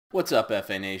What's up,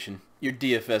 FA Nation? Your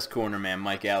DFS Cornerman,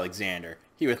 Mike Alexander,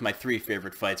 here with my 3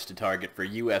 favorite fights to target for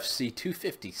UFC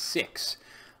 256,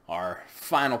 our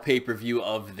final pay-per-view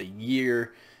of the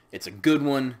year. It's a good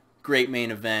one, great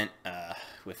main event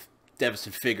with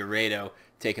Devison Figueiredo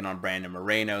taking on Brandon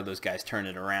Moreno. Those guys turned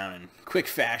it around in quick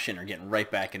fashion, are getting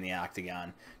right back in the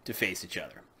octagon to face each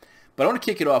other. But I want to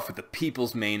kick it off with the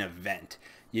people's main event.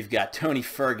 You've got Tony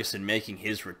Ferguson making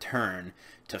his return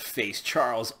to face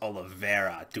Charles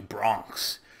Oliveira do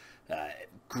Bronx.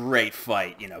 Great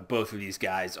fight. You know, both of these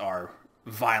guys are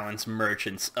violence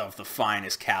merchants of the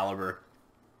finest caliber.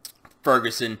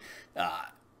 Ferguson,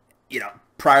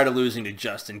 prior to losing to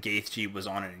Justin Gaethje, was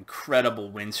on an incredible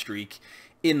win streak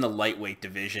in the lightweight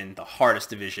division, the hardest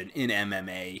division in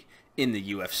MMA, in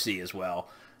the UFC as well.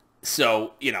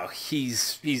 So,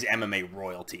 he's MMA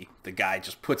royalty. The guy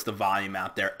just puts the volume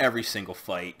out there every single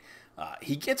fight.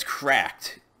 He gets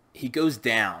cracked. He goes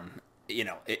down. He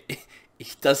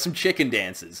does some chicken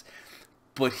dances.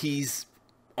 But he's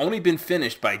only been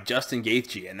finished by Justin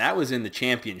Gaethje, and that was in the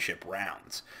championship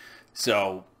rounds.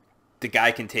 So, the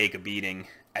guy can take a beating.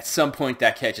 At some point,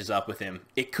 that catches up with him.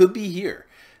 It could be here.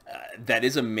 That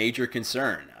is a major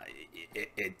concern.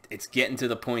 It's getting to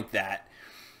the point that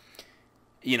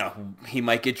he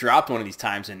might get dropped one of these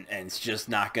times and it's just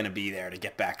not going to be there to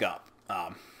get back up.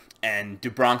 And do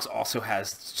Bronx also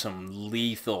has some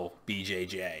lethal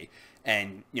BJJ.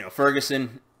 And,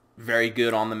 Ferguson, very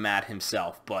good on the mat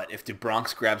himself. But if do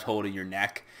Bronx grabs hold of your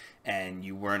neck and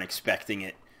you weren't expecting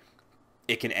it,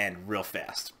 it can end real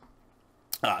fast.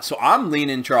 So I'm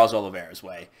leaning Charles Oliveira's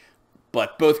way.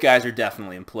 But both guys are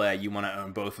definitely in play. You want to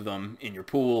own both of them in your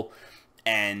pool.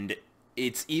 And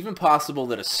it's even possible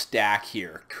that a stack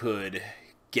here could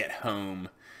get home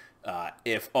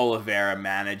if Oliveira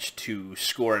managed to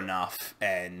score enough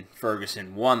and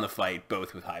Ferguson won the fight,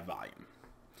 both with high volume.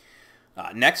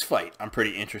 Next fight, I'm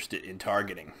pretty interested in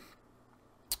targeting.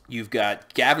 You've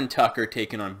got Gavin Tucker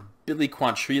taking on Billy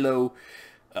Quantrill.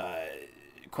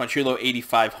 Quantrill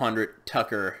 8,500,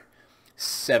 Tucker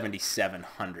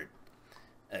 7,700.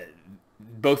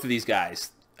 Both of these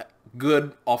guys,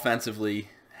 good offensively,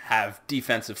 have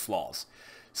defensive flaws.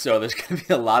 So there's going to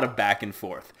be a lot of back and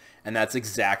forth. And that's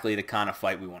exactly the kind of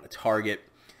fight we want to target.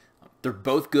 They're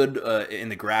both good in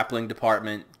the grappling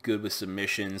department, good with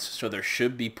submissions. So there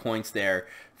should be points there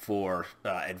for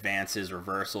advances,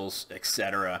 reversals,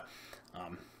 etc.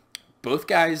 Both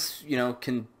guys,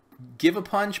 can give a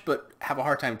punch but have a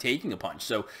hard time taking a punch.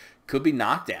 So could be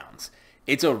knockdowns.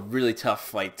 It's a really tough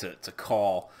fight to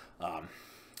call.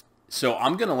 So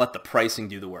I'm going to let the pricing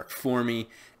do the work for me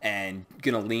and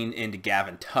going to lean into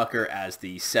Gavin Tucker as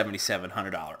the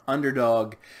 $7,700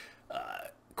 underdog.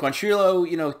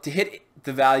 Quantrill, to hit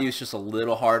the value is just a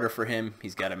little harder for him.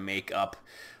 He's got to make up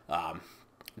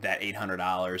that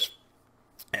 $800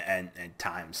 and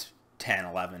times 10,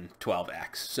 11,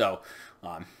 12x. So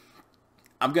I'm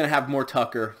going to have more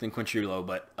Tucker than Quantrill,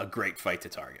 but a great fight to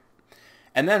target.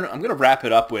 And then I'm going to wrap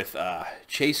it up with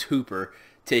Chase Hooper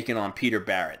taking on Peter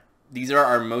Barrett. These are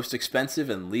our most expensive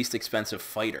and least expensive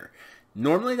fighter.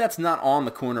 Normally that's not on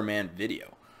the Cornerman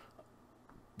video.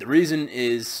 The reason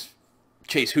is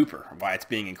Chase Hooper, why it's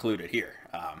being included here.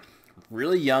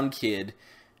 Really young kid,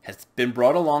 has been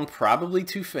brought along probably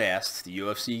too fast. The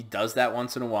UFC does that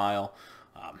once in a while.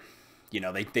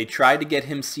 They tried to get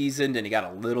him seasoned and he got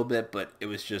a little bit, but it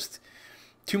was just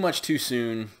too much too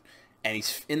soon. And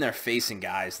he's in there facing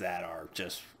guys that are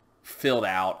just filled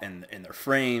out in their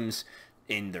frames,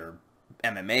 in their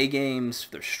MMA games.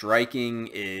 Their striking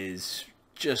is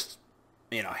just,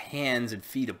 hands and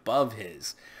feet above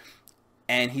his.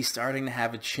 And he's starting to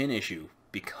have a chin issue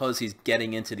because he's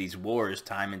getting into these wars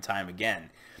time and time again.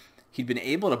 He'd been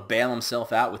able to bail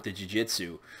himself out with the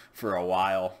jiu-jitsu for a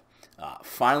while.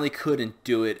 Finally couldn't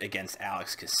do it against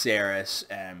Alex Caceres.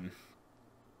 And,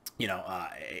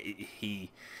 he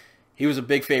was a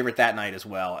big favorite that night as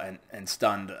well and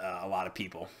stunned a lot of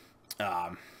people.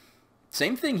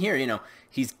 Same thing here,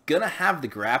 he's going to have the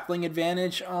grappling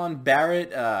advantage on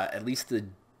Barrett, at least the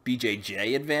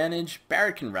BJJ advantage.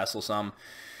 Barrett can wrestle some,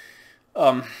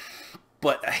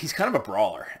 but he's kind of a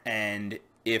brawler. And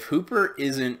if Hooper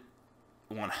isn't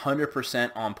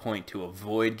 100% on point to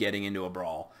avoid getting into a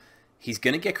brawl, he's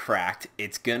going to get cracked,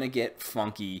 it's going to get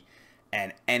funky,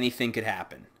 and anything could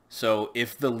happen. So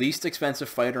if the least expensive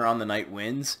fighter on the night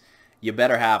wins, you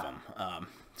better have him.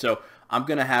 So I'm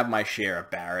going to have my share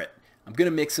of Barrett. I'm going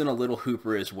to mix in a little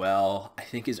Hooper as well. I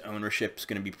think his ownership is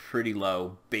going to be pretty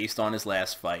low based on his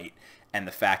last fight and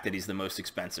the fact that he's the most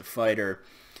expensive fighter.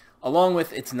 Along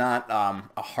with, it's not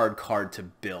a hard card to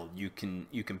build. You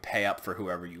can pay up for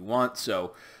whoever you want.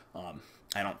 So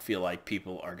I don't feel like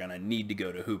people are going to need to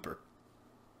go to Hooper.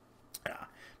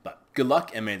 But good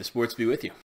luck, and may the sports be with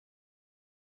you.